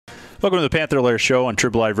Welcome to the PantherLair show on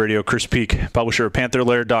TribLIVE Radio. Chris Peak, publisher of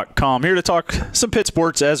PantherLair.com, here to talk some Pitt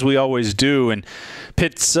sports as we always do. And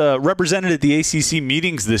Pitt's represented at the ACC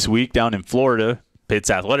meetings this week down in Florida. Pitt's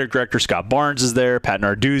athletic director Scott Barnes is there, Pat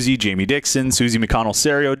Narduzzi, Jamie Dixon, Susie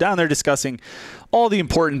McConnell-Serio down there discussing all the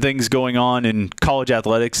important things going on in college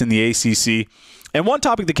athletics in the ACC. And one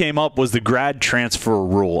topic that came up was the grad transfer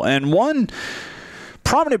rule. And one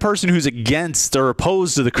prominent person who's against or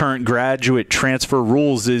opposed to the current graduate transfer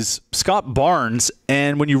rules is Scott Barnes.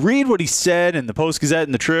 And when you read what he said in the Post-Gazette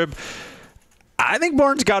and the Trib, I think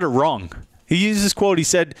Barnes got it wrong. He used this quote. He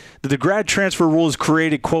said that the grad transfer rules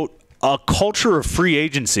created, quote, a culture of free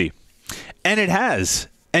agency. And it has.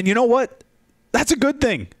 And you know what? That's a good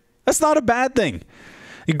thing. That's not a bad thing.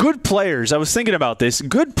 Good players, I was thinking about this,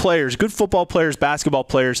 good players, good football players, basketball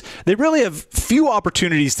players, they really have few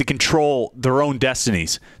opportunities to control their own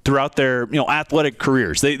destinies throughout their athletic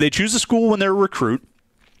careers. They choose a school when they're a recruit,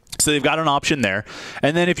 so they've got an option there.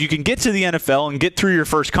 And then if you can get to the NFL and get through your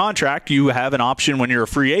first contract, you have an option when you're a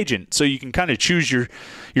free agent. So you can kind of choose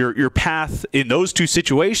your path in those two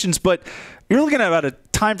situations. But you're looking at about a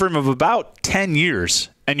time frame of about 10 years.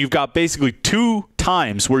 And you've got basically 2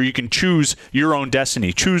 times where you can choose your own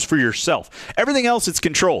destiny, choose for yourself. Everything else, it's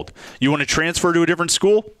controlled. You want to transfer to a different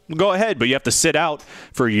school? Go ahead, but you have to sit out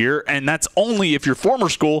for a year, and that's only if your former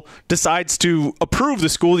school decides to approve the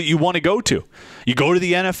school that you want to go to. You go to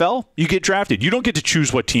the NFL, you get drafted. You don't get to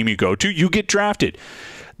choose what team you go to. You get drafted.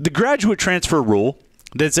 The graduate transfer rule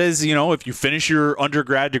that says, if you finish your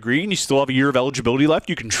undergrad degree and you still have a year of eligibility left,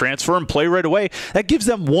 you can transfer and play right away. That gives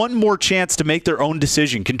them one more chance to make their own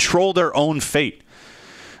decision, control their own fate.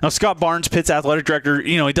 Now, Scott Barnes, Pitt's athletic director,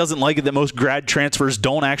 he doesn't like it that most grad transfers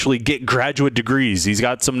don't actually get graduate degrees. He's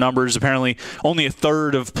got some numbers. Apparently, only a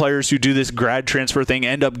third of players who do this grad transfer thing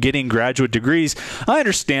end up getting graduate degrees. I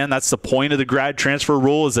understand that's the point of the grad transfer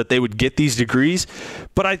rule, is that they would get these degrees.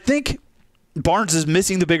 But I think Barnes is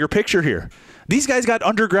missing the bigger picture here. These guys got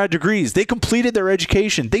undergrad degrees. They completed their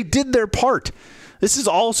education. They did their part. This is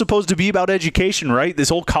all supposed to be about education, right? This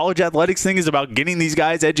whole college athletics thing is about getting these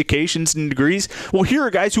guys educations and degrees. Well, here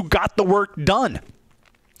are guys who got the work done.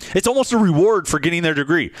 It's almost a reward for getting their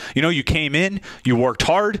degree. You came in, you worked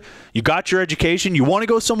hard, you got your education. You want to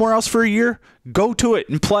go somewhere else for a year? Go to it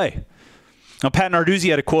and play. Now, Pat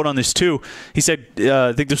Narduzzi had a quote on this, too. He said,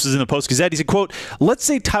 I think this was in the Post-Gazette, he said, quote, let's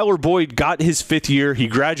say Tyler Boyd got his 5th year. He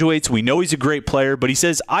graduates. We know he's a great player, but he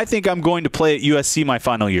says, I think I'm going to play at USC my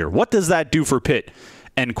final year. What does that do for Pitt?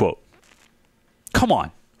 End quote. Come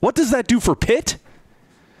on. What does that do for Pitt?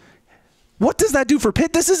 What does that do for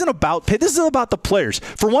Pitt? This isn't about Pitt. This is about the players.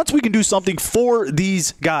 For once, we can do something for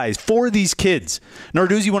these guys, for these kids.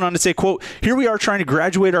 Narduzzi went on to say, quote, here we are trying to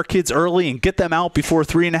graduate our kids early and get them out before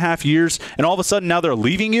 3.5 years, and all of a sudden now they're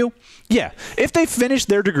leaving you? Yeah, if they finish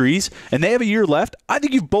their degrees and they have a year left, I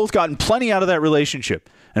think you've both gotten plenty out of that relationship.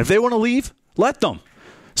 And if they want to leave, let them.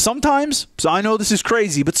 Sometimes, so I know this is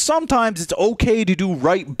crazy, but sometimes it's okay to do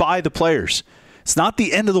right by the players. It's not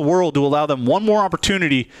the end of the world to allow them one more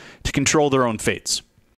opportunity to control their own fates.